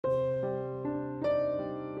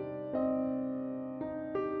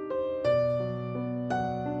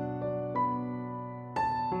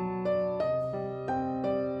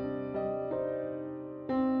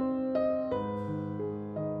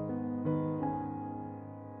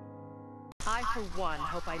I, for one,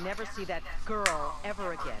 hope I never see that girl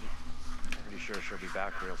ever again. Pretty sure she'll be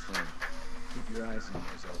back real soon. Keep your eyes and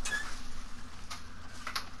ears open.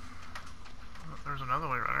 There's another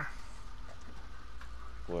way runner.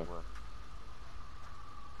 Where?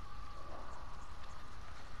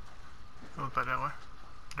 Go back that way.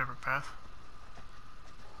 Different path.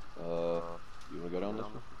 You wanna go down this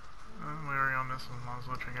one? We already on this one. Might as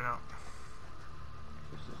well check it out.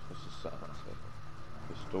 What's the sign say?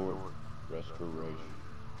 Historic restoration.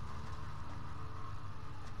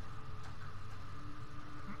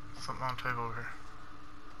 Something on the table over here.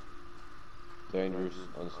 Dangerous,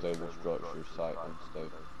 unstable structure, site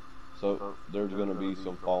unstable. So there's gonna be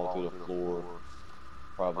some falling to the floor,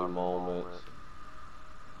 probably moments.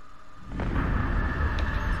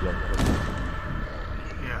 Yep.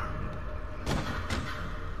 Yeah.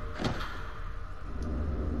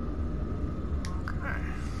 Okay.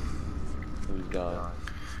 Who's dying?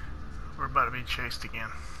 We're about to be chased again.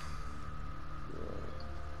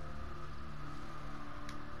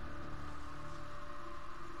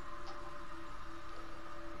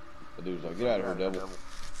 The dude's like, get out of here, devil.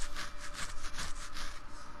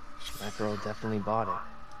 That girl definitely bought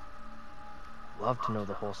it. Love to know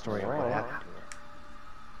the whole story of what happened to her.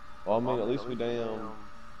 Well, I mean, at least we damn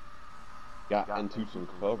got into some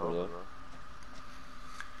cover,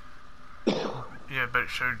 though. Yeah, but it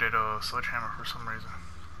showed that sledgehammer for some reason.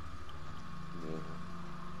 Yeah.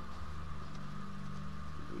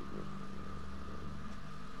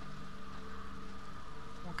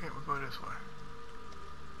 Okay, we'll go this way.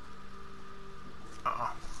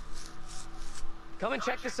 Uh-oh. Come and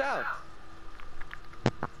check this out.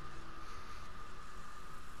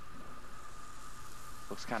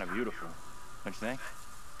 Looks kind of beautiful, don't you think?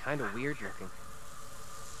 Kind of weird looking.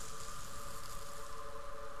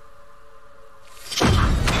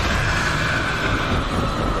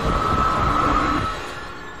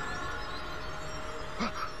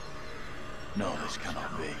 No, this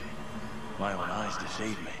cannot be. My own eyes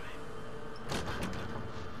deceived me.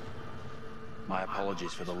 My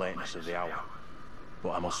apologies for the lateness of the hour,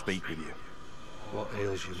 but I must speak with you. What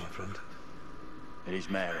ails you, my friend? It is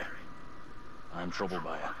Mary. I am troubled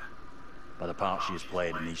by her, by the part she has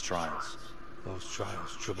played in these trials. Those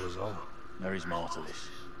trials trouble us all. There is more to this.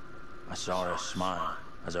 I saw her smile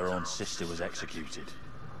as her own sister was executed.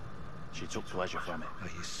 She took pleasure from it. Are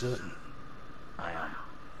you certain? I am.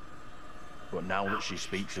 But now that she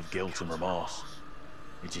speaks of guilt and remorse,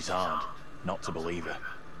 it is hard not to believe her.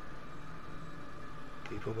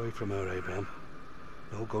 Keep away from her, Abraham.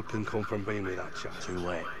 No good can come from being with that child. Too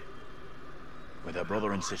late. With her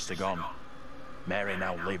brother and sister gone, Mary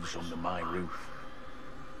now lives under my roof.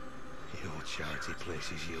 Your charity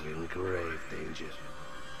places you in grave danger.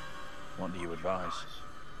 What do you advise?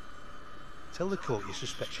 Tell the court you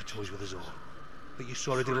suspect she toys with us all. That you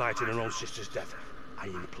saw her delight in her own sister's death. I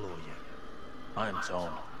implore you. I am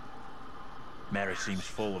torn. Mary seems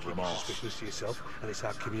full of Keep remorse. suspicions to yourself, and it's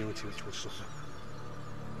our community which will suffer.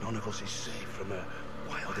 None of us is safe from her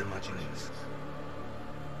wild imaginings.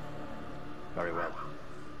 Very well.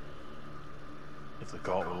 If the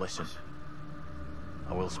court will listen,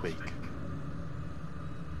 I will speak.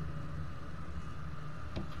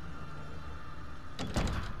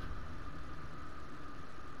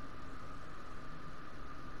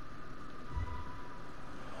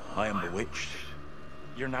 I am bewitched.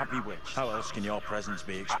 You're not bewitched. How else can your presence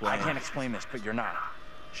be explained? I can't explain this, but you're not.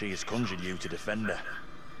 She has conjured you to defend her.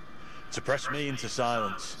 To press me into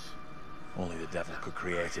silence. Only the devil could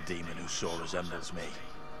create a demon who so resembles me.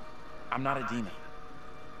 I'm not a demon.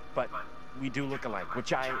 But we do look alike,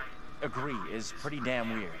 which I agree is pretty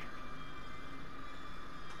damn weird.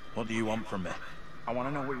 What do you want from me? I want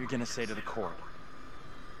to know what you're gonna say to the court.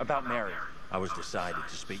 About Mary. I was decided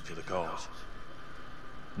to speak to the cause.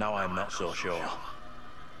 Now I am not so sure.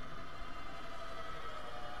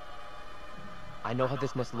 I know how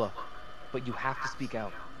this must look, but you have to speak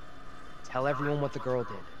out. Tell everyone what the girl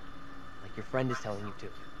did, like your friend is telling you to.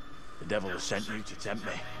 The devil has sent you to tempt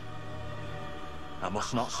me. I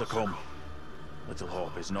must not succumb. Little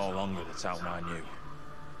Hope is no longer the town I knew.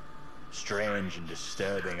 Strange and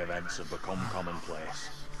disturbing events have become commonplace.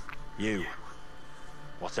 You,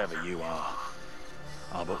 whatever you are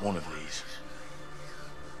but one of these.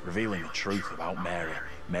 Revealing the truth about Mary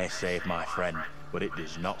may save my friend, but it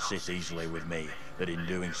does not sit easily with me that in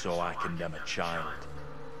doing so I condemn a child.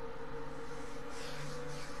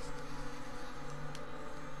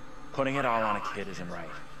 Putting it all on a kid isn't right.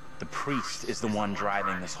 The priest is the one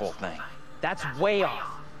driving this whole thing. That's way off.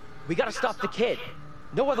 We gotta stop the kid.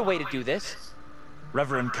 No other way to do this.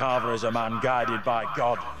 Reverend Carver is a man guided by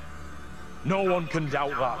God. No one can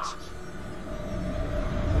doubt that.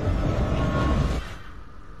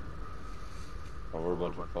 Oh, we're a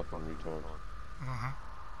bunch of fucking retards. Mm-hmm.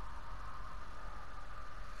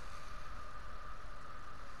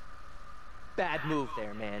 Bad move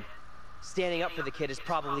there, man. Standing up for the kid is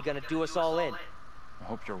probably gonna do us all in. I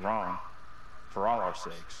hope you're wrong. For all our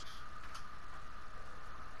sakes.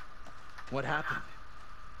 What happened?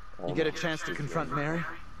 You get a chance to confront Mary?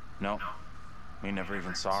 No. We never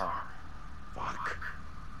even saw her. Fuck.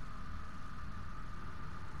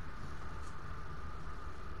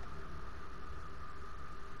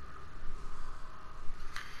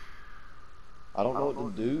 I don't know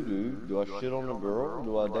what to do, dude. Do I shit on the girl, or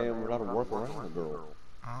do I damn try to work around the girl?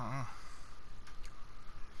 I don't know.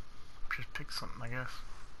 Just pick something, I guess.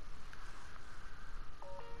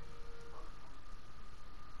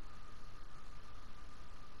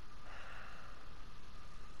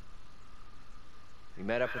 We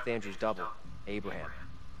met up with Andrew's double, Abraham.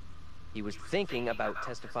 He was thinking about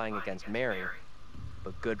testifying against Mary,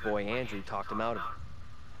 but good boy Andrew talked him out of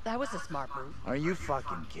it. That was a smart move. Are you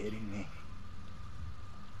fucking kidding me?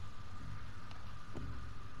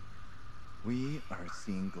 We are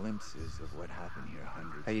seeing glimpses of what happened here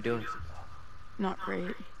hundreds How you doing? of years ago. Not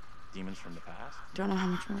great. Demons from the past? Don't know how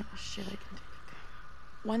much more of this shit I can take.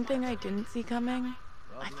 One thing I didn't see coming,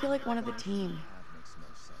 I feel like one of the team. Makes no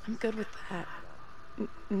sense. I'm good with that.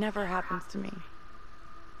 Never happens to me.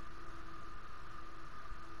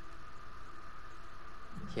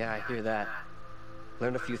 Yeah, I hear that.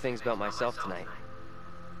 Learned a few things about myself tonight.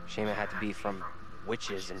 Shame it had to be from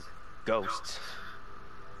witches and ghosts.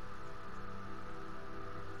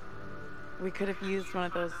 We could have used one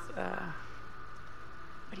of those,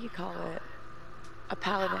 what do you call it? A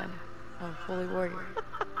paladin, a holy warrior.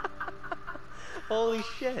 Holy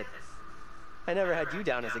shit. I never had you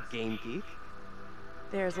down as a game geek.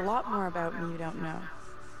 There's a lot more about me you don't know.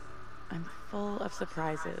 I'm full of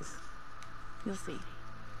surprises. You'll see.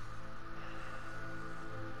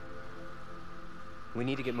 We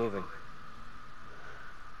need to get moving.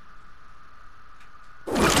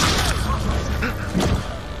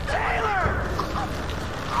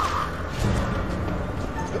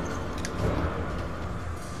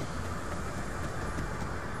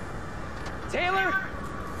 Taylor!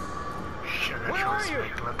 Shit, I Where chose are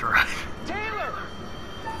you? to left or right. Taylor!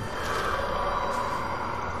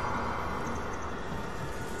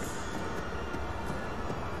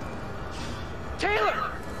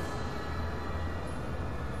 Taylor!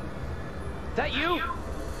 That you?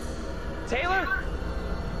 Taylor?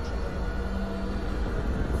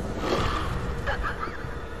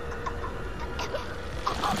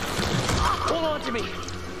 Hold on to me.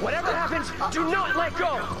 Whatever happens, do not let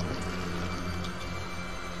go.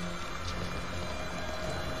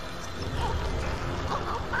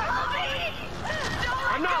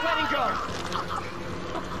 I'm not letting go.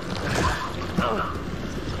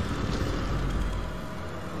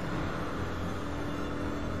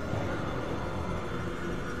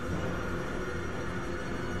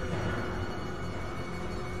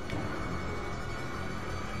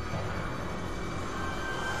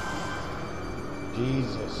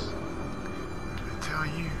 Jesus. I tell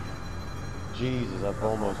you. Jesus, I've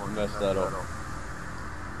almost messed that up.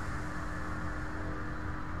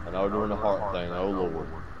 And I was doing the heart thing, oh Lord.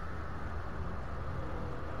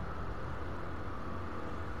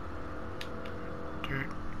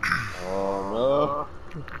 Dude. Oh no.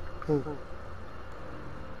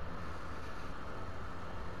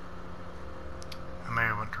 I may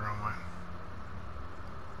have went the wrong way.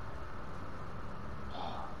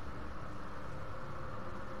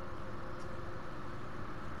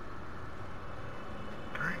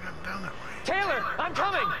 There ain't nothing down that way. Taylor, I'm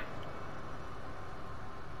coming.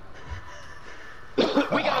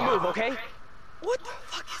 We gotta move, okay? What the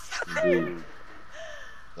fuck is happening? Dude.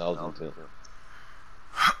 That was intense.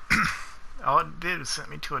 All it did was sent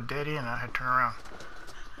me to a dead end and I had to turn around.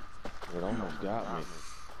 It almost got me.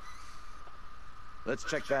 Let's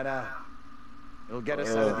check that out. It'll get us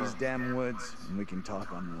out of these damn woods, and we can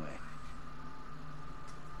talk on the way.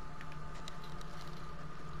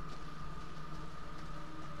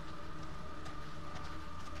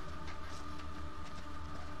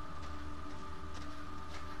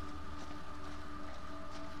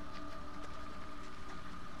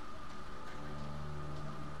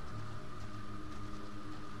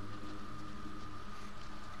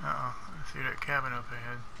 Uh-oh, I see that cabin up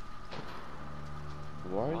ahead.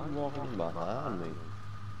 Why are you walking behind me? You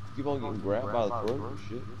keep on getting grabbed by the throat and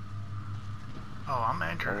shit. Oh, I'm I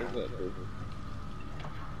entering. think that person.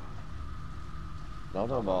 No, I'm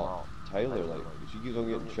talking about Taylor, like, if she keeps on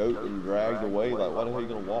getting choked and dragged away, like, why the hell are you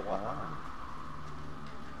gonna walk behind her?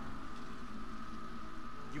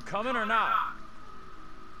 You coming or not?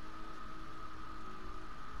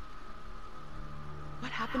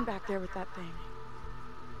 happened back there with that thing?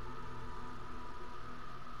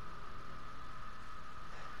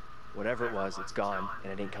 Whatever it was, it's gone,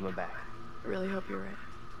 and it ain't coming back. I really hope you're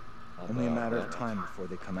right. Only a matter of time before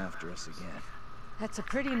they come after us again. That's a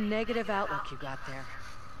pretty negative outlook you got there.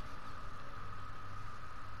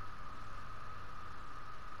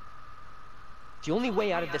 The only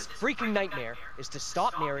way out of this freaking nightmare is to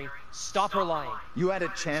stop Mary, stop her lying. You had a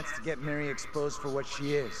chance to get Mary exposed for what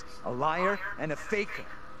she is. A liar and a faker.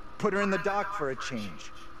 Put her in the dock for a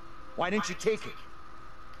change. Why didn't you take it?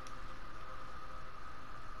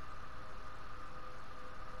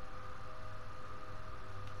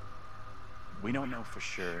 We don't know for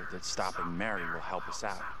sure that stopping Mary will help us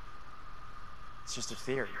out. It's just a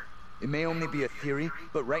theory. It may only be a theory,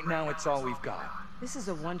 but right now it's all we've got. This is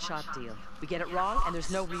a one-shot deal. We get it wrong, and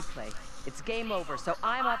there's no replay. It's game over, so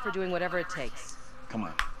I'm up for doing whatever it takes. Come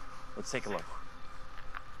on, let's take a look.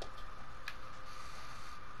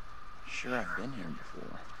 Sure, I've been here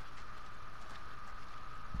before.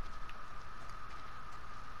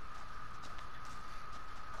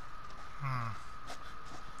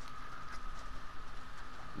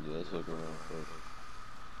 Yeah, let's look around first.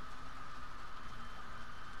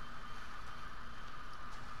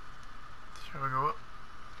 Shall we go up?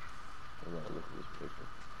 I'm not looking at this picture.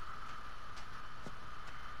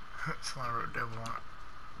 Someone wrote devil on it.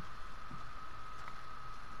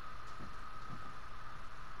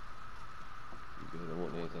 You good? I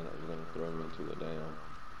want anything that was gonna throw me into a down.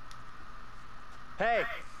 Hey!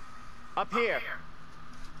 Up here!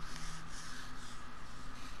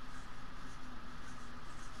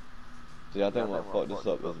 See, I think what fucked this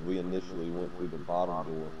up is we initially went through the bottom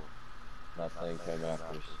door. And that thing came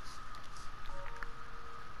after us.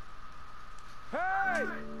 Hey!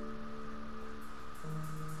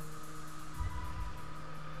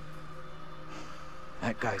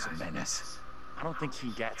 That guy's a menace. I don't think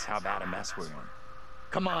he gets how bad a mess we're in.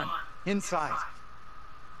 Come on, inside.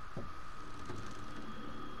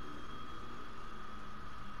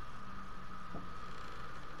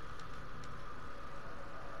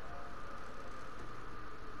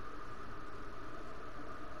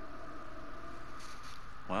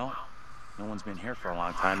 Well, no one's been here for a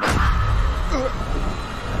long time now.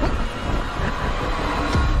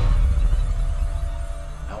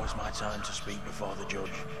 Now is my time to speak before the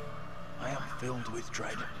judge. I am filled with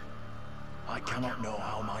dread. I cannot know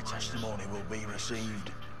how my testimony will be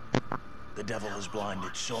received. The devil has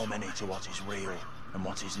blinded so many to what is real and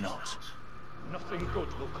what is not. Nothing good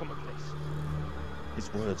will come of this.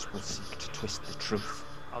 His words will seek to twist the truth.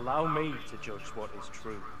 Allow me to judge what is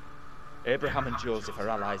true. Abraham and Joseph are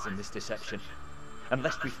allies in this deception. And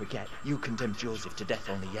lest we forget, you condemned Joseph to death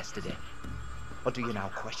only yesterday. Or do you now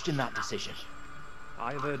question that decision?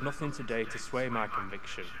 I have heard nothing today to sway my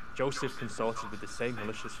conviction. Joseph consorted with the same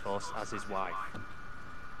malicious force as his wife.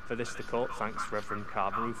 For this the court thanks Reverend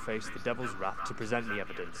Carver, who faced the devil's wrath to present the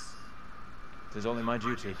evidence. It is only my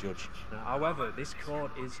duty, Judge. However, this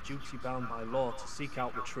court is duty-bound by law to seek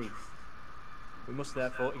out the truth. We must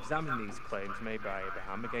therefore examine these claims made by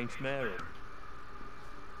Abraham against Mary.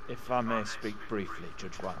 If I may speak briefly,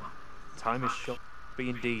 Judge Wilder. Time is short. Be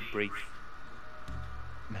indeed brief.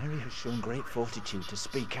 Mary has shown great fortitude to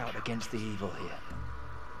speak out against the evil here.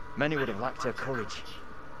 Many would have lacked her courage.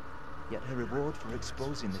 Yet her reward for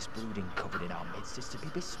exposing this brooding covered in our midst is to be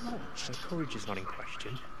besmirched. Her courage is not in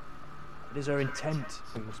question. It is her intent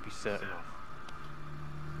we must be certain of.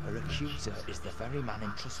 Her accuser is the very man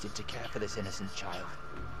entrusted to care for this innocent child.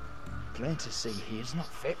 Plain to see, he is not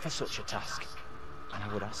fit for such a task, and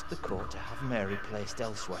I would ask the court to have Mary placed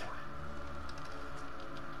elsewhere.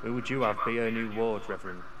 Who would you have be her new ward,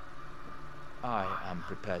 Reverend? I am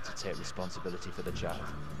prepared to take responsibility for the child,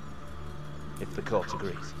 if the court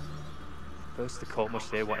agrees. First, the court must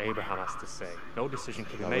hear what Abraham has to say. No decision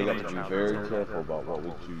can be Now made we on got the to be child. very careful about what we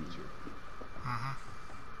choose here.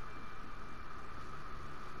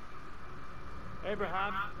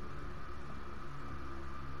 Abraham!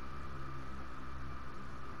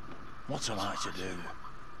 What am I to do?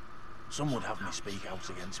 Some would have me speak out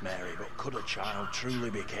against Mary, but could a child truly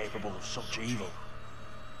be capable of such evil?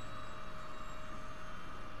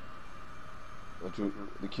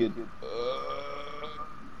 The kid...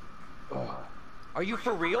 Are you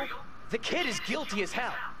for real? The kid is guilty as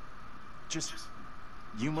hell. Just,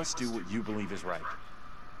 you must do what you believe is right.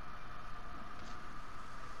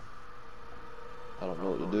 I don't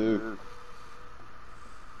know what to do.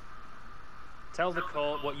 Tell the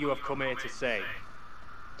court what you have come here to say.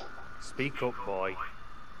 Speak up, boy.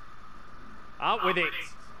 Out with it!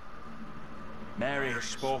 Mary has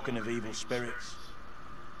spoken of evil spirits,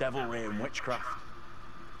 devilry and witchcraft.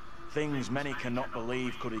 Things many cannot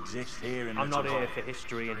believe could exist here in I'm not Little here Hope. for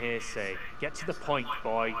history and hearsay. Get to the point,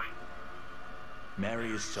 boy. Mary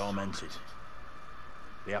is tormented.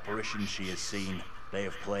 The apparitions she has seen, they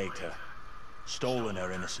have plagued her, stolen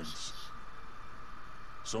her innocence.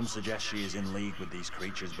 Some suggest she is in league with these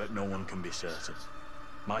creatures, but no one can be certain.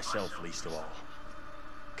 Myself least of all.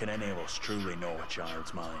 Can any of us truly know a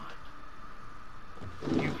child's mind?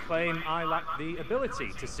 You claim I lack the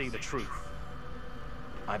ability to see the truth.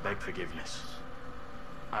 I beg forgiveness.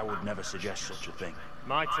 I would never suggest such a thing.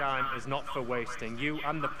 My time is not for wasting. You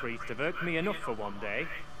and the priest have irked me enough for one day.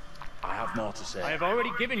 I have more to say. I have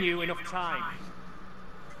already given you enough time.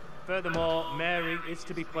 Furthermore, Mary is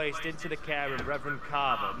to be placed into the care of Reverend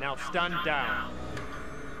Carver. Now stand down.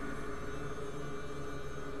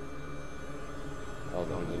 I don't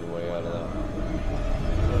think there's any way out of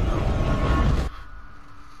that.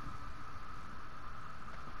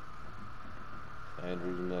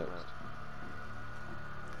 Andrew's next.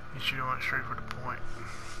 You should have went straight for the point.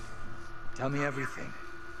 Tell me everything.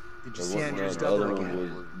 Did you The see one- Andrew's the other double one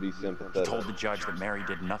again? was be He sympathetic. told the judge that Mary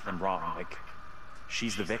did nothing wrong, like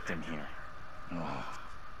she's the victim here. Oh,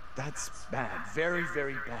 that's bad. Very,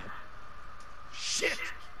 very bad. Shit!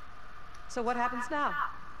 So what happens now?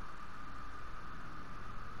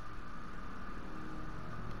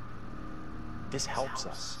 This helps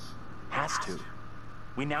us. Has to.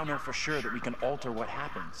 We now know for sure that we can alter what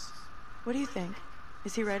happens. What do you think?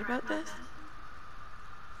 Is he right about this?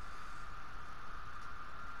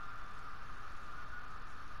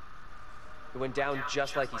 It went down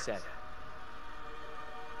just like he said.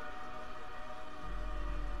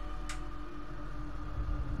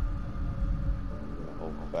 The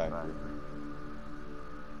whole factory.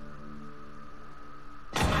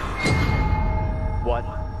 What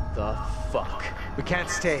the fuck? We can't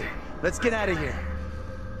stay. Let's get out of here.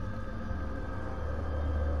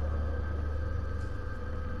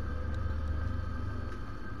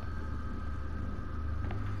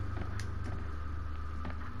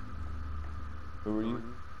 Who are you?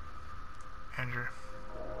 Andrew.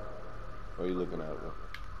 What are you looking at?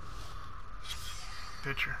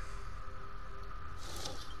 Picture.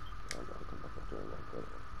 I gotta come back up there and look at it.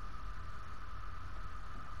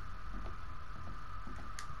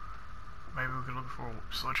 Maybe we could look for a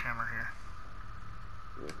sledgehammer here.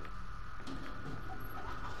 Yeah.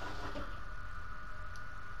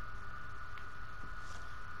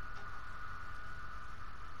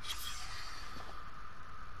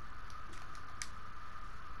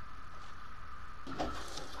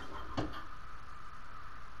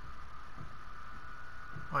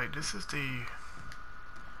 Wait, this is the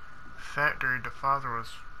factory the father was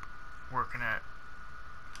working at.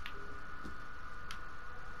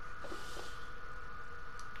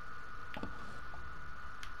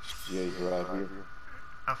 Yeah, he's right here.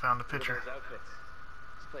 I found the picture. Those outfits.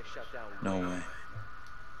 This place shut down. No way.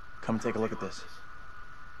 Come take a look at this.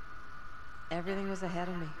 Everything was ahead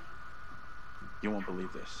of me. You won't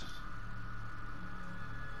believe this.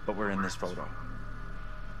 But we're in this photo.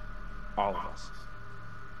 All of us.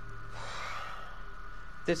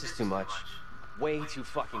 This is too much. Way too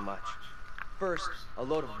fucking much. First, a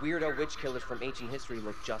load of weirdo witch killers from ancient history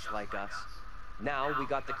look just like us. Now we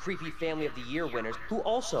got the creepy Family of the Year winners who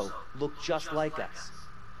also look just like us.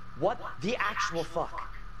 What the actual fuck?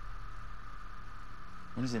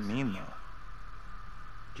 What does it mean, though?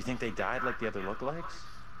 Do you think they died like the other lookalikes?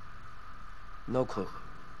 No clue.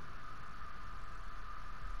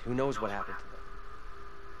 Who knows what happened to them?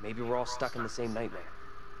 Maybe we're all stuck in the same nightmare.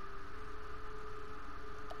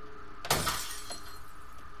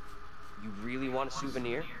 You really want a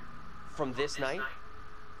souvenir? From this night?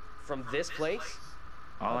 From this place?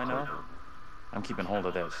 All I know, I'm keeping hold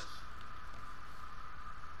of this.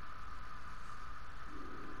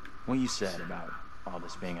 What you said about all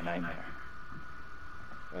this being a nightmare.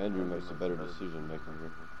 Andrew makes a better decision making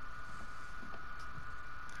here.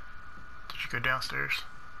 Did you go downstairs?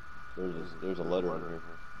 There's a letter in here.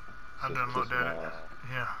 I done looked at it.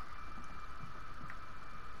 Yeah.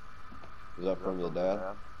 Is that from the dad?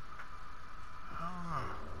 I don't know.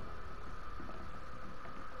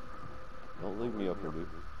 Don't leave me up here, dude.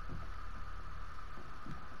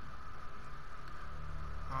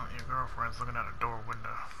 Oh, your girlfriend's looking out a door window.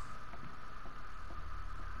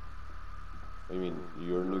 You mean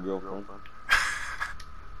your new girlfriend?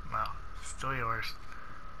 No, still yours.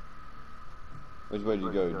 Which way did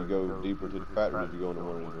you go? Did you go deeper to the factory or did you go into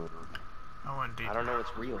one of these rooms? I went deep. I don't know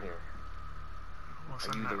what's real here. What's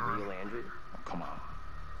Are in you that the room? real Andrew? Oh, come on.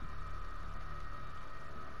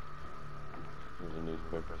 There's a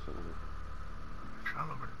newspaper sitting here. Try to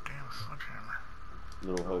look for the damn sledgehammer.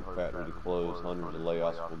 Little Hope factory to close. Hundreds of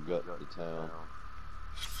layoffs will gut the town.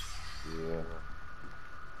 Yeah.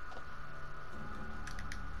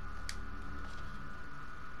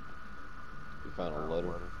 You found a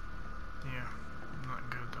letter? Yeah, not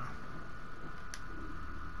good though.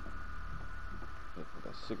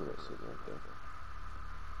 Got a cigarette sitting right there.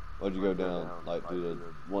 Why'd you go down, like, through the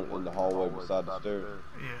one in the hallway beside the stairs?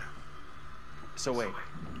 Yeah. So wait,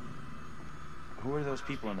 who are those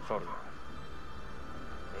people in the photograph?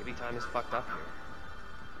 Maybe time is fucked up here.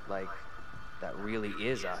 Like, that really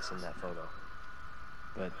is us in that photo.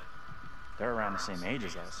 But they're around the same age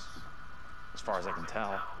as us, as far as I can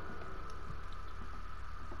tell.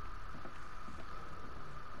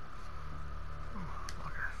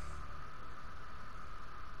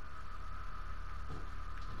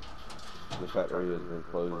 The factory has been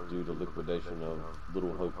closed due to liquidation of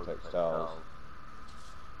Little Hope Textiles.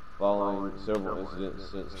 Following several incidents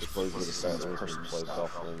since the closure of the factory has been placed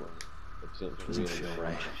off limits. Attempts to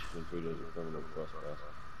reenter has been treated as a criminal trespass.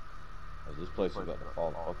 As this place is about to fall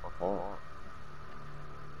the fuck apart.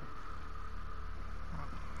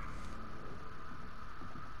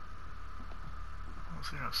 I don't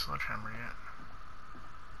see no sledgehammer yet.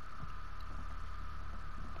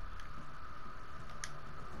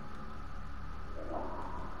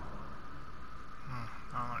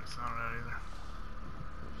 I don't like the sound of that either.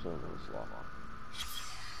 Something's locked.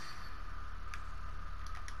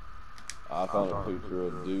 I found a picture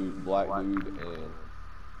of black dude, and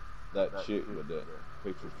that chick with that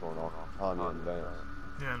picture's torn off. Tanya and Vance.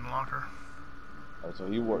 Yeah, in the locker. Oh, so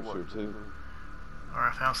he works here too.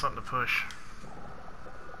 Alright, I found something to push.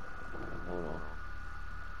 Hold on.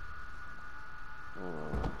 Hold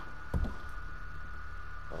on.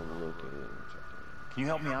 I'm looking and checking. Can you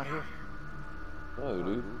help me out here? No,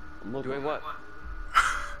 dude. I'm looking. Doing what?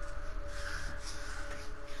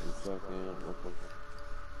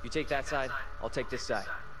 You take that side, I'll take this side.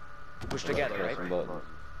 Push together, right? Some buttons.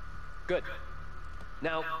 Good.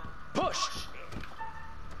 Now, push!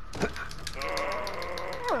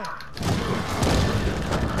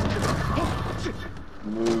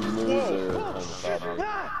 Move there on the side of it.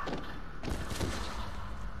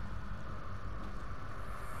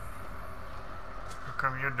 Here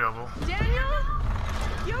come your double. Daniel?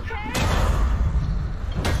 You okay?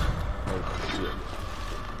 Oh, shit.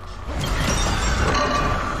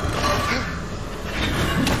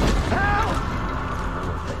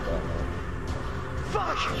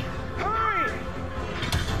 Fuck! Hurry!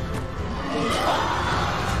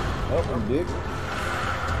 Help him, Dick.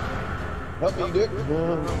 Help me, Dick.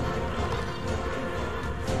 Hold!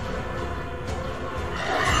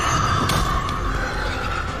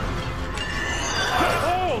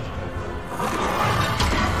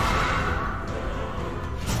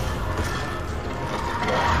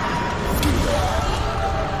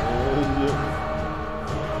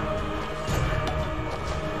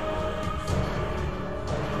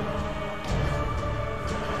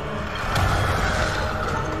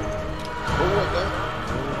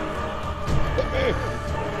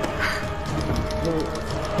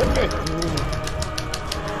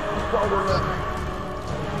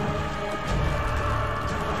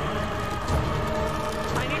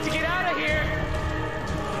 I need to get out of here!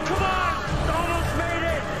 Come on! Almost made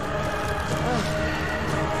it!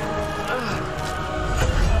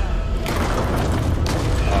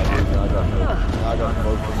 I got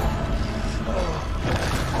both of them.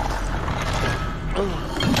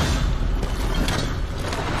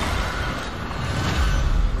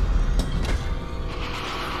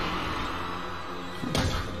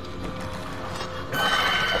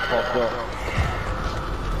 Popped up.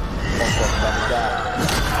 Popped up, about to die.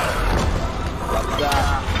 About to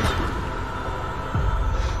die.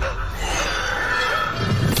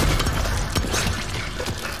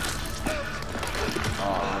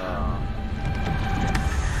 Oh no.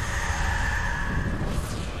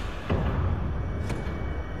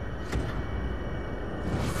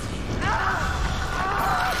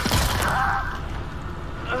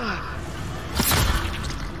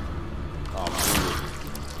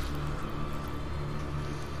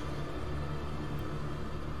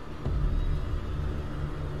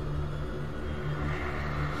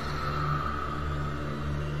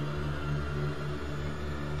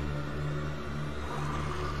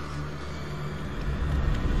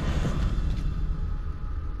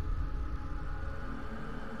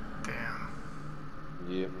 Damn.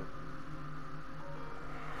 Yep.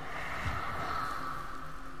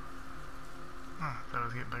 That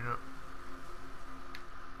was getting back up.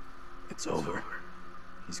 It's over.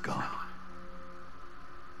 He's gone.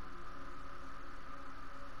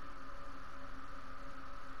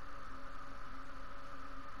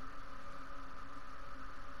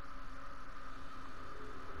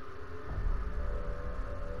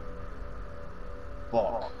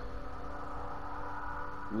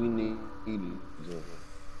 We need to.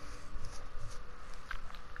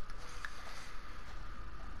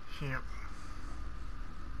 Yep.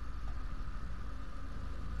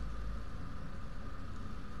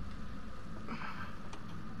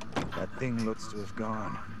 That thing looks to have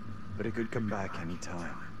gone, but it could come back any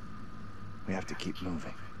time. We have to keep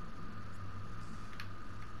moving.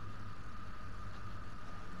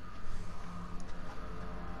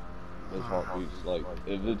 Those heartbeats, like,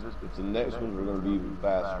 if the next ones are gonna be even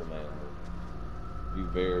faster, man. Be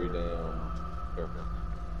very damn careful.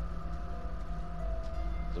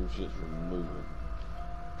 Some shit's moving.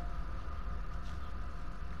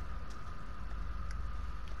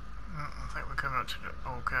 I think we're coming up to the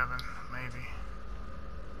old cabin, maybe.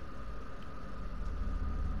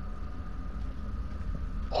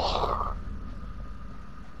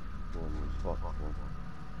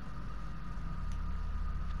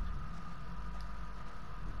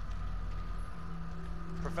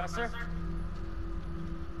 Professor?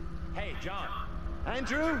 Hey, John.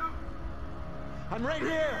 Andrew? I'm right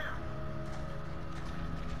here!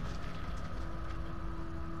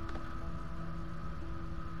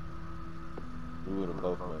 We would have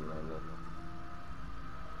both went around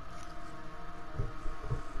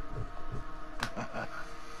that.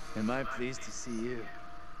 Am I pleased to see you?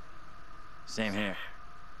 Same here.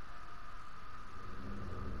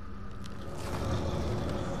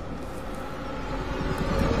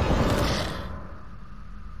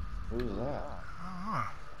 Who's that?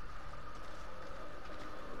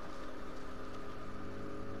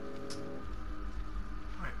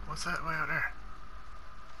 Wait, what's that way out there?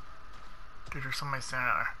 Dude, there's somebody standing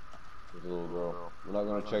out there. There's a little girl. We're not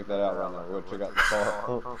gonna check that out right now. We're gonna check out the car.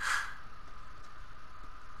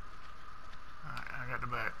 Alright, I got the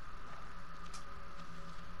back.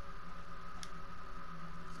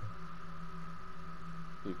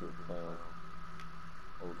 Secret found.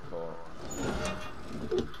 Old car.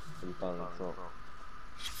 We found in the trunk.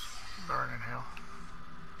 Burn in hell.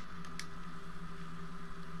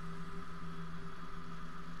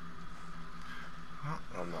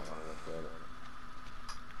 I'm not gonna look at it.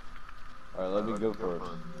 Alright, let me go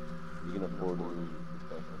first. You can afford to use your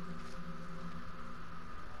profession.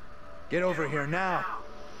 Get over here now!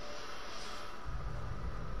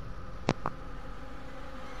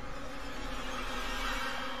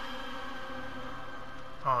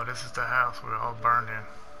 Oh, this is the house we're all burned in.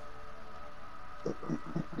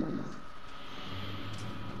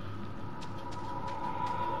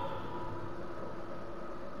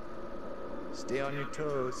 Stay on your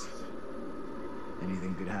toes.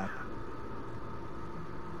 Anything could happen.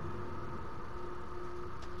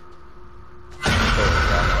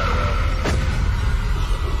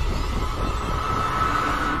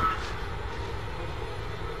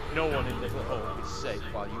 No one in Little Hope is safe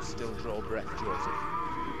while you still draw breath, Joseph.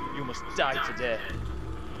 You must die today.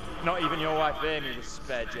 Not even your wife Amy was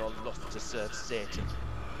spared your lust to serve Satan.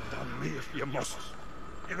 Damn me if you must.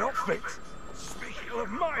 You're not fit. Speaking of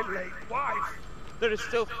my late wife. There is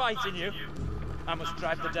still fight in you. I must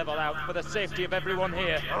drive the devil out for the safety of everyone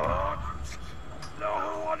here.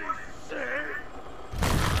 No one is safe.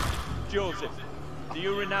 Joseph, do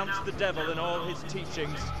you renounce the devil and all his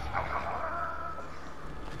teachings? I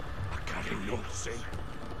carry no sin.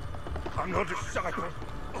 I'm no disciple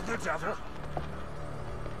of the devil.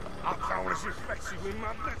 Our power is infected with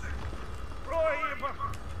madness. Bribe,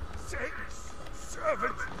 Satan's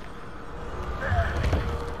servant.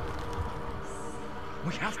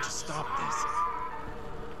 We have to stop this.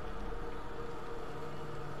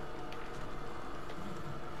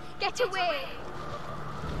 Get away!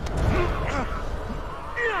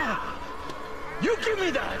 You give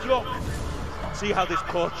me that! Look! See how this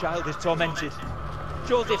poor child is tormented.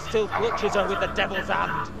 Joseph still clutches her with the devil's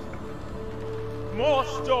hand. More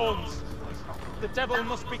stones! The devil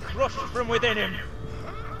must be crushed from within him.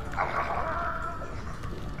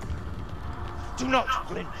 Do not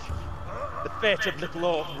flinch. The fate of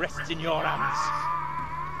Little Hope rests in your hands.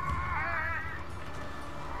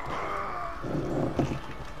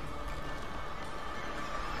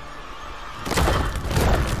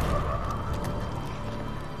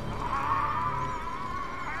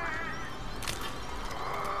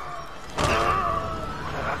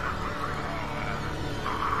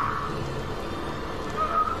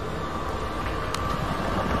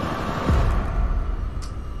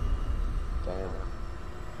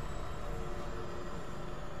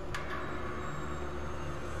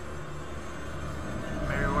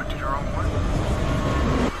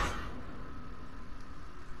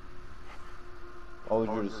 What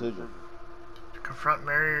was your decision? To confront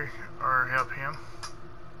Mary or help him?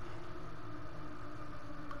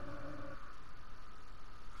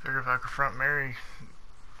 Figure if I confront Mary,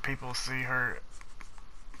 people see her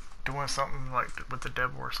doing something like with the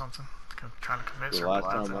devil or something. Trying to convince The her. last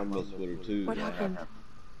time I messed with her too. What happened?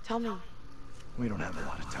 Tell me. We don't have a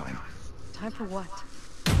lot of time. Time for what?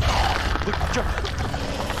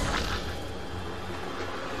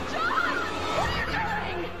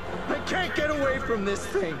 I can't get away from this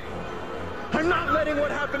thing. I'm not letting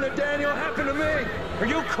what happened to Daniel happen to me. Are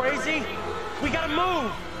you crazy? We gotta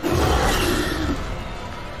move!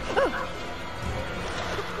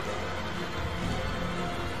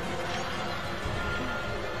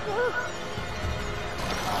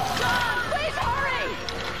 John, please hurry!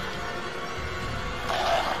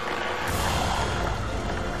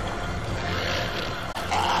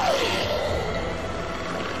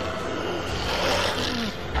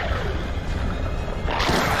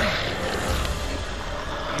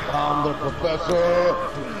 I'm the professor.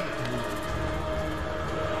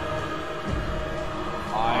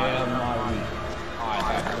 I am my weak. I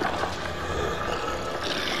have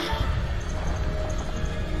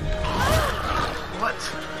What?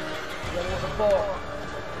 the ball.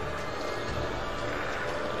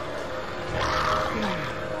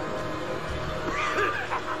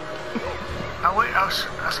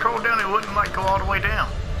 I scrolled down, it wouldn't like go all the way down.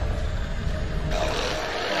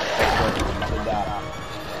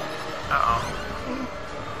 Uh-oh.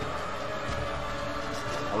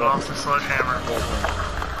 I lost the sledgehammer.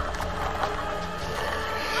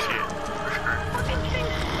 Shit, we're screwed.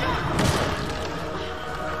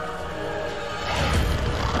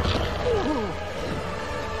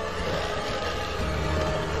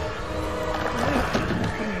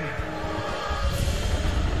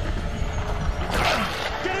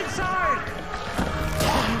 Get inside!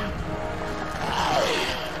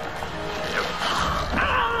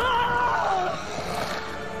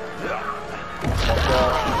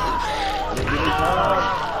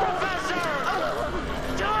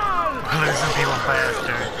 Losing people fast,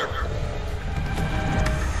 dude.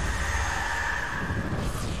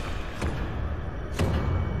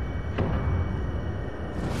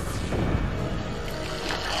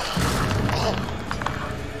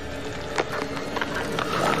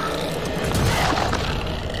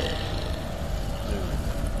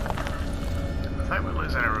 I think we're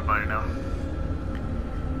losing everybody now.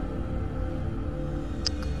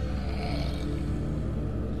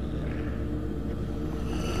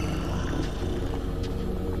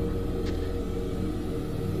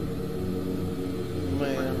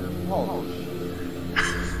 Man, holy shit.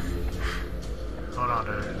 Hold on,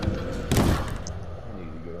 dude. I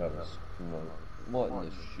need to go have a smoke. What in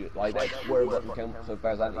the shit? Like, that square button came up so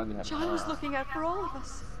fast I didn't even have John was looking out for all of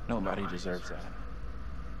us. Nobody deserves that.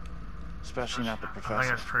 Especially not the I think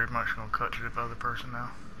professor. it's pretty much gonna cut to the other person now.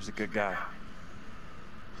 He's a good guy.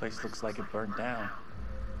 Place looks like it burned down.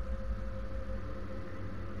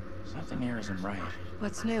 Something here isn't right.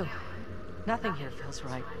 What's new? Nothing here feels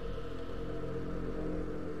right.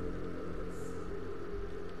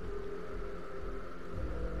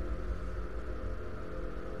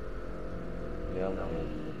 Yeah, I'm good.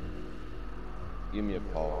 Give me a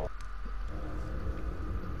call.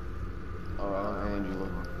 Alright, I'm Angela.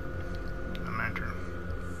 I'm Andrew.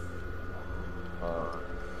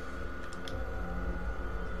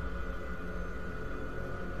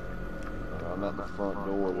 I'm at the front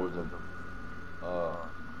door. There's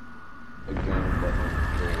a game button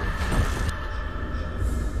at the door.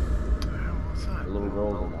 What's that? The little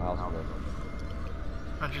girl's in the house with us.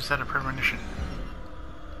 I just had a premonition.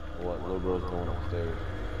 What? Little girl's going upstairs.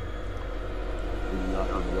 We do not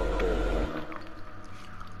need to go upstairs right now.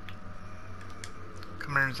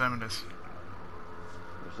 Come here and examine this.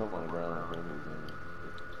 There's something on the ground for me.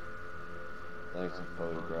 Thanks to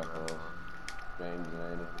photograph of us. James and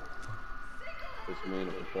Andy. It's me and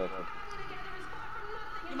the professor.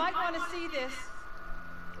 You might want to see this.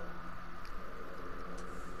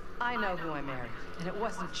 I know who I married, and it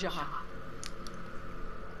wasn't John.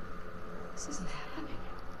 This isn't happening.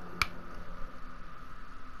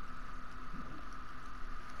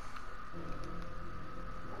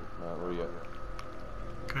 Alright, where you at?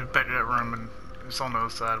 Go back to that room, and it's on the other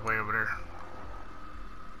side, way over there.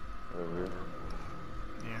 Over here?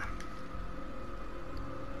 Yeah.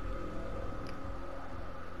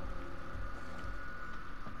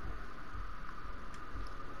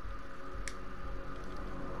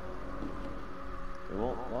 It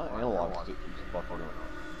won't. My analog stick keeps fucking up.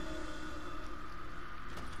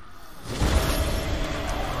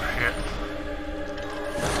 Shit.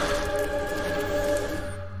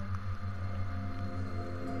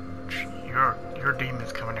 Your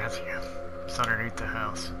demon's coming at you. It's underneath the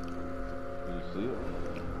house. Can you see it?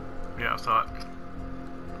 Yeah, I saw it.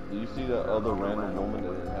 Do you see that other random woman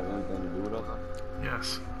that didn't have anything to do with us?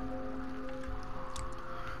 Yes.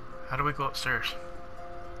 How do we go upstairs?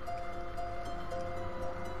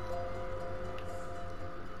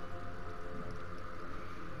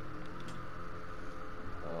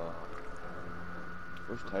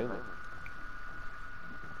 Where's Taylor?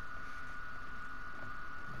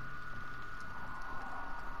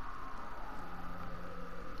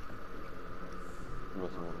 He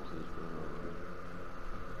must have went to this room over here.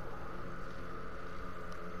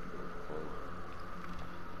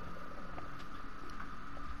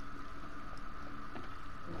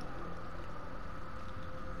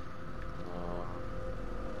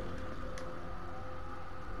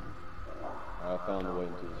 I found the way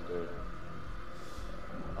into the stairs.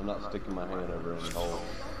 I'm not sticking my hand over any hole.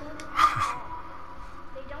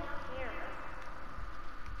 They don't care.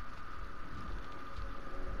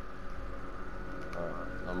 Alright,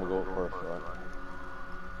 I'm gonna go up first, right?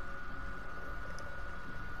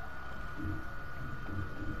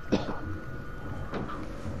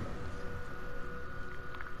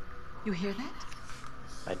 You hear that?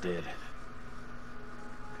 I did.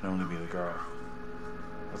 Can only be the girl.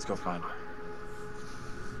 Let's go find her.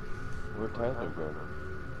 Where'd Tyler go?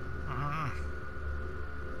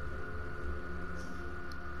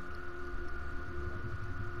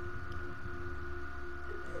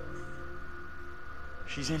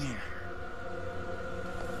 She's in here.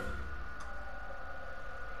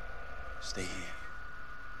 Stay here.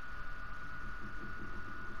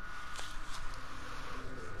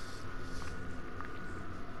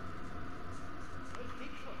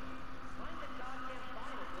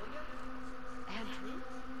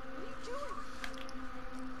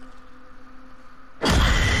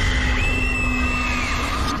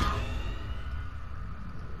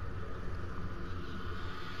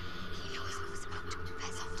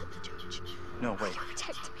 No, wait.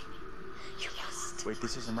 Protect me. You must. Wait,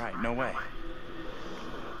 this isn't right. No way.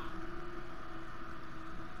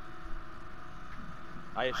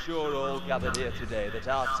 I assure all gathered here today that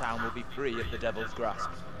our town will be free of the devil's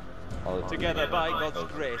grasp. Together, by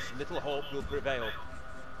God's grace, little hope will prevail.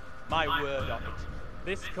 My word on it.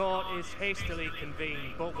 This court is hastily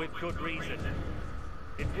convened, but with good reason.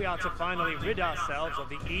 If we are to finally rid ourselves of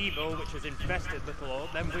the evil which has infested Little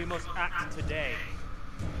Hope, then we must act today.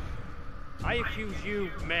 I accuse you,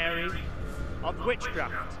 Mary, of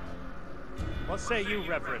witchcraft. What say you,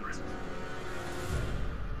 Reverend?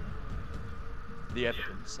 The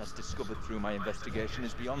evidence, as discovered through my investigation,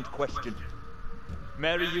 is beyond question.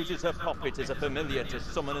 Mary uses her puppet as a familiar to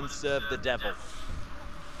summon and serve the devil.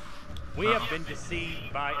 We have been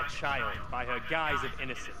deceived by a child, by her guise of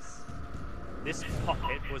innocence. This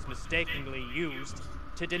puppet was mistakenly used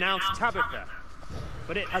to denounce Tabitha,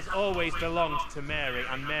 but it has always belonged to Mary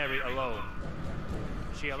and Mary alone.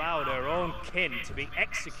 She allowed her own kin to be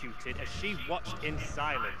executed as she watched in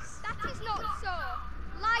silence. That is not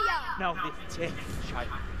so. Liar! Now this tainted child,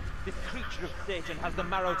 this creature of Satan, has the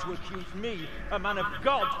marrow to accuse me, a man of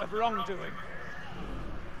God, of wrongdoing.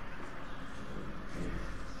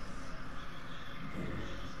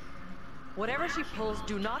 Whatever she pulls,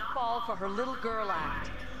 do not fall for her little girl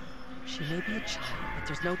act. She may be a child, but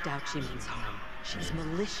there's no doubt she means harm. She's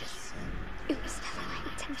malicious. It was never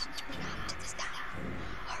my intention to bring harm to this town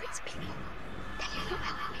or its people. Then you're not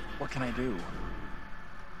helping me. What can I do?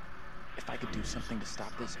 If I could do something to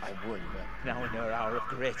stop this, I would, but... Now in her hour of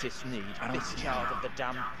greatest need, this child of the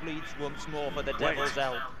damned pleads once more for the devil's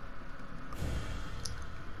help.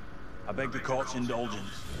 I beg the court's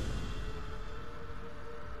indulgence.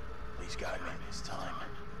 Please guide me this time.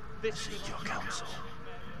 I seek your counsel.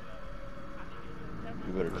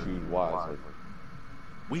 You better choose wisely.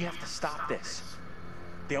 We have to stop this.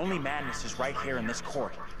 The only madness is right here in this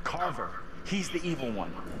court. Carver, he's the evil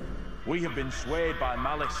one. We have been swayed by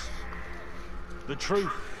malice. The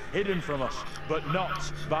truth hidden from us, but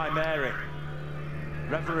not by Mary.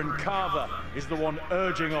 Reverend Carver is the one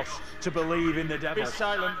urging us to believe in the devil. Be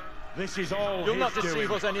silent. This is all You'll not his deceive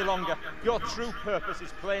doing. us any longer. Your true purpose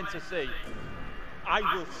is plain to see. I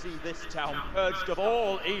will see this town purged of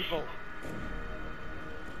all evil.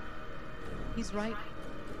 He's right.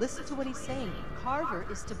 Listen to what he's saying. Carver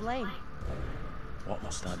is to blame. What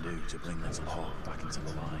must I do to bring Little Hope back into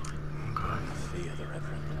the light? I fear the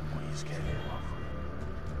Reverend and what he's capable of.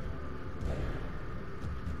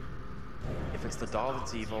 If it's the doll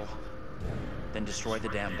that's evil, then destroy the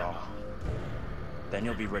damn doll. Then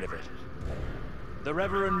you'll be rid of it. The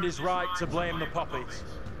Reverend is right to blame the puppet.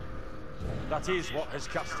 That is what has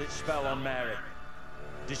cast its spell on Mary.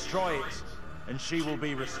 Destroy it, and she will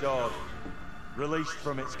be restored, released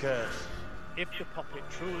from its curse. If the puppet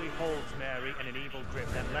truly holds Mary in an evil grip,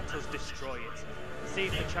 then let us destroy it. See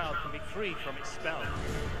if the child can be freed from its spell.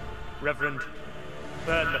 Reverend,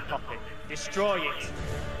 burn the puppet. Destroy it.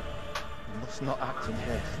 You must not act in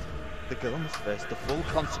haste. The girl must face the full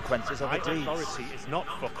consequences of her deeds. My authority is not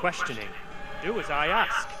for questioning. Do as I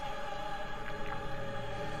ask.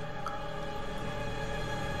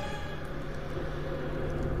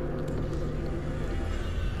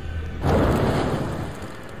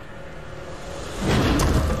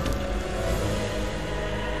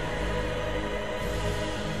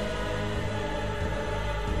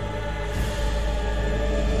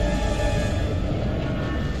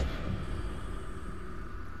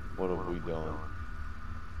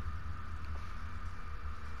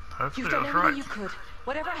 You've done everything you could.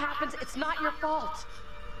 Whatever happens, it's not your fault.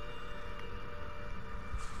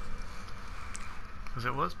 Because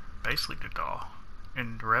it was basically the doll.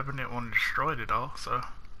 And the Revenant wanted to destroy the doll, so...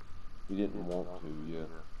 He didn't want to, yeah.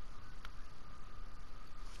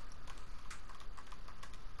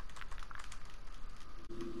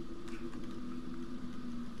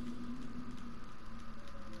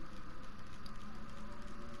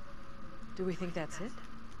 Do we think that's it?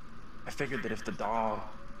 I figured that if the doll...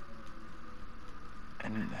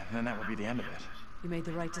 And then that would be the end of it. You made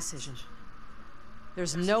the right decision.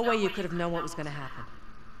 There's no way you could have known what was going to happen.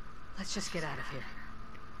 Let's just get out of here.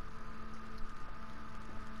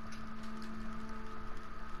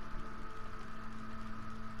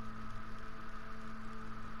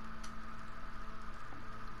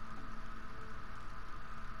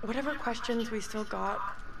 Whatever questions we still got,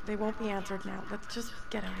 they won't be answered now. Let's just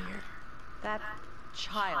get out of here. That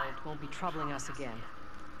child won't be troubling us again.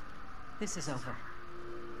 This is over.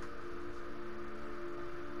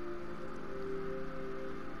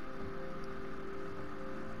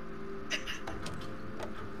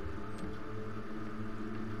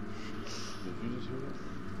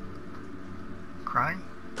 Crying?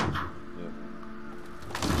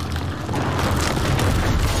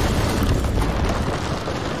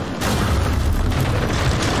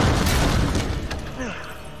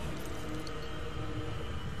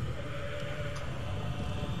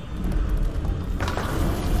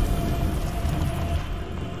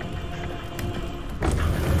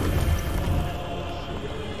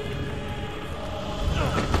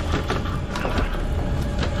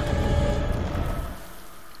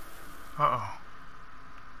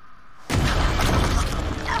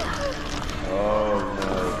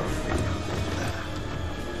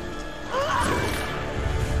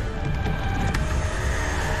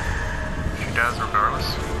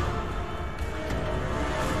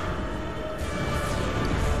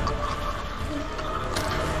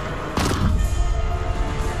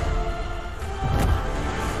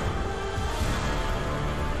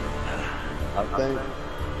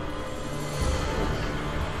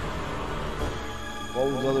 What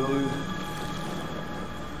was the other dude?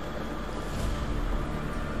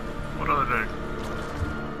 What other dude?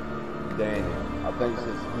 Daniel. I think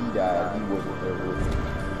since he died, he wasn't there with him.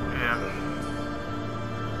 Yeah.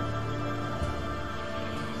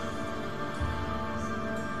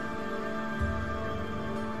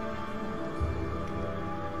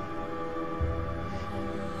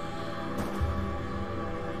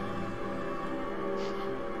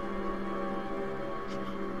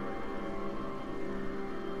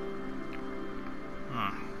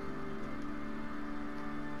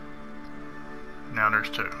 Now there's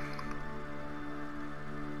two.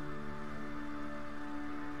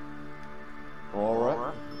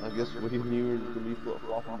 Alright, I guess we knew it was going to be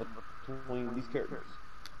flip-flopping between these characters.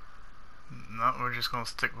 No, we're just going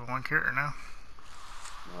to stick with one character now.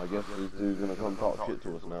 I guess these dude's going to come talk shit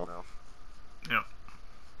to us now. Yep.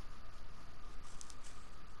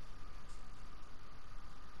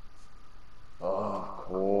 Of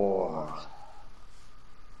course.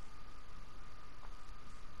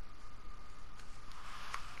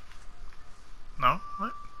 No?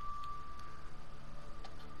 What?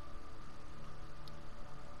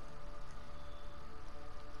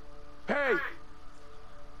 Hey!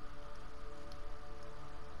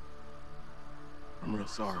 I'm real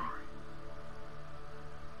sorry.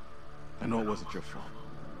 I know it wasn't your fault.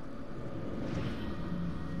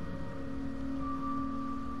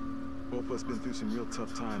 Both of us been through some real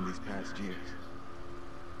tough time these past years.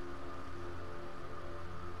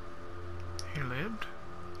 He lived?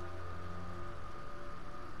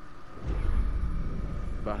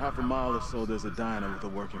 About half a mile or so, there's a diner with a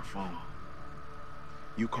working phone.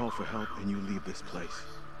 You call for help and you leave this place.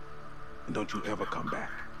 And don't you ever come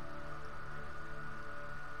back.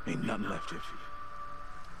 Ain't nothing left here for you.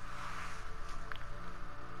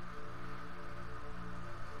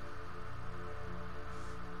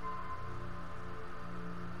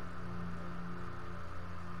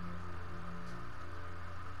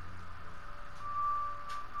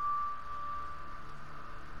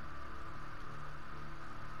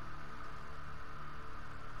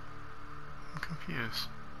 Yes.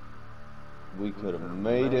 We could have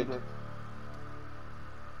made it.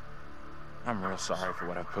 I'm real sorry for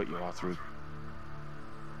what I've put you all through.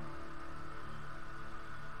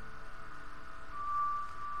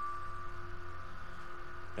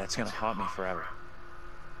 That's gonna haunt me forever.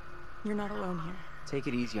 You're not alone here. Take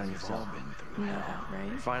it easy on yourself. You know that, right?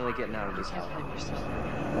 You're finally getting out of this hell.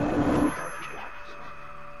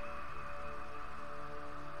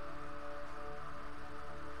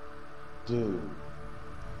 Dude.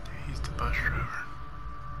 He's the bus driver.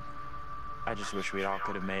 I just wish we all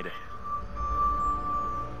could have made it.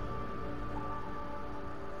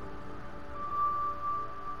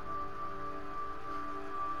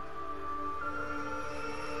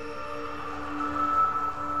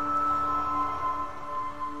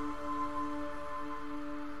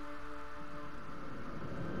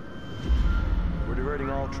 We're diverting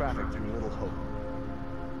all traffic through Little Hope.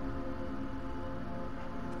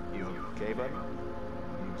 You okay, buddy?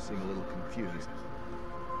 You seem a little confused.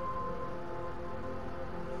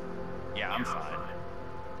 Yeah, I'm fine.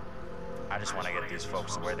 I just want to get these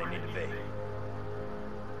folks to where they need to be.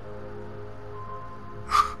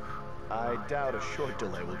 I doubt a short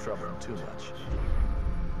delay will trouble him too much.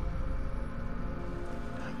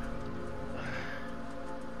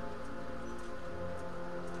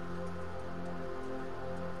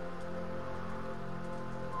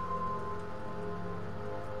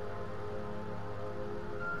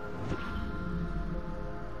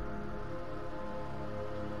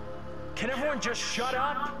 Can everyone just shut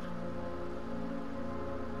up?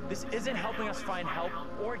 This isn't helping us find help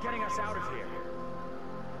or getting us out of here.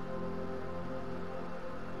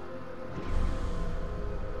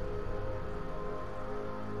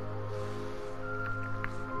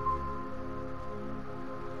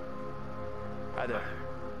 Hi there.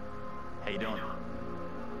 How you doing?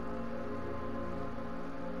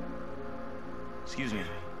 Excuse me,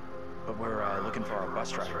 but we're looking for our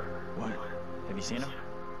bus driver. What? Have you seen him?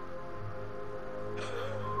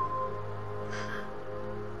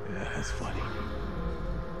 Yeah, that's funny.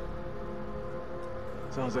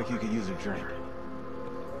 Sounds like you could use a drink.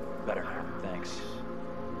 Better now, thanks.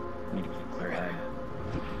 Need a clear head.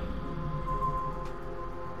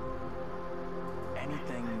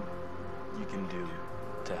 Anything you can do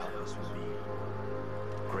to help us would be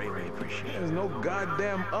greatly appreciated. There's no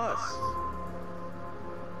goddamn us.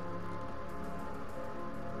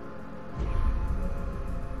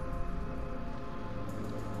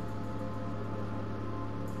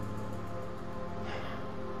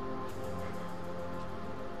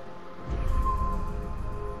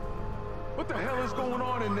 What the hell is going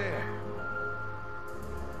on in there?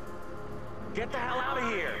 Get the hell out of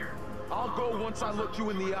here! I'll go once I look you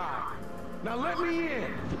in the eye. Now let me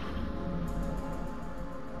in!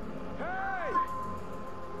 Hey!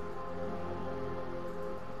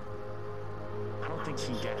 I don't think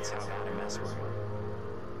he gets how bad a mess we're in.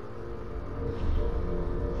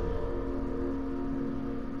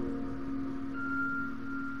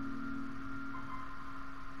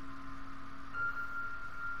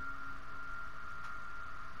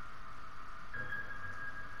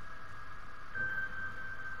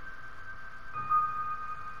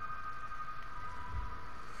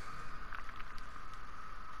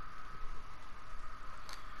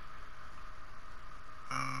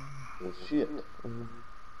 Well, shit.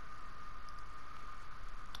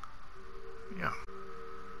 Yeah.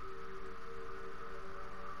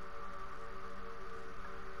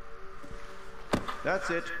 That's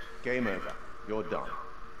it. Game over. You're done.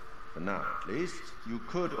 For now, at least. You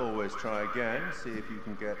could always try again, see if you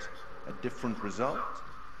can get a different result.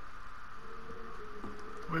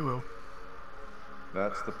 We will.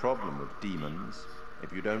 That's the problem with demons.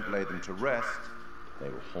 If you don't lay them to rest, they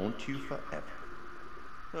will haunt you forever.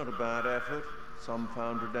 Not a bad effort. Some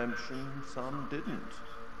found redemption, some didn't.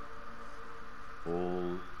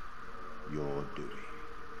 All your doing.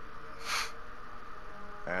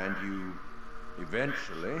 And you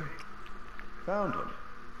eventually found him.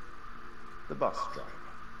 The bus driver.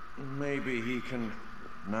 Maybe he can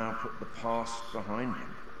now put the past behind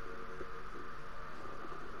him.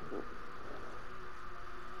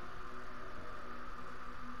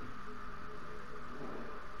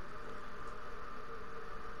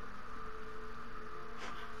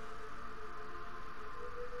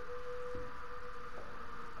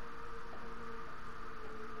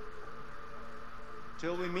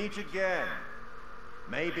 Till we meet again,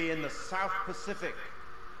 maybe in the South Pacific,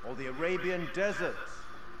 or the Arabian deserts,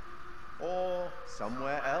 or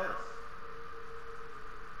somewhere else.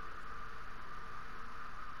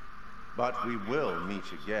 But we will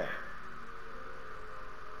meet again,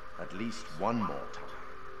 at least one more time.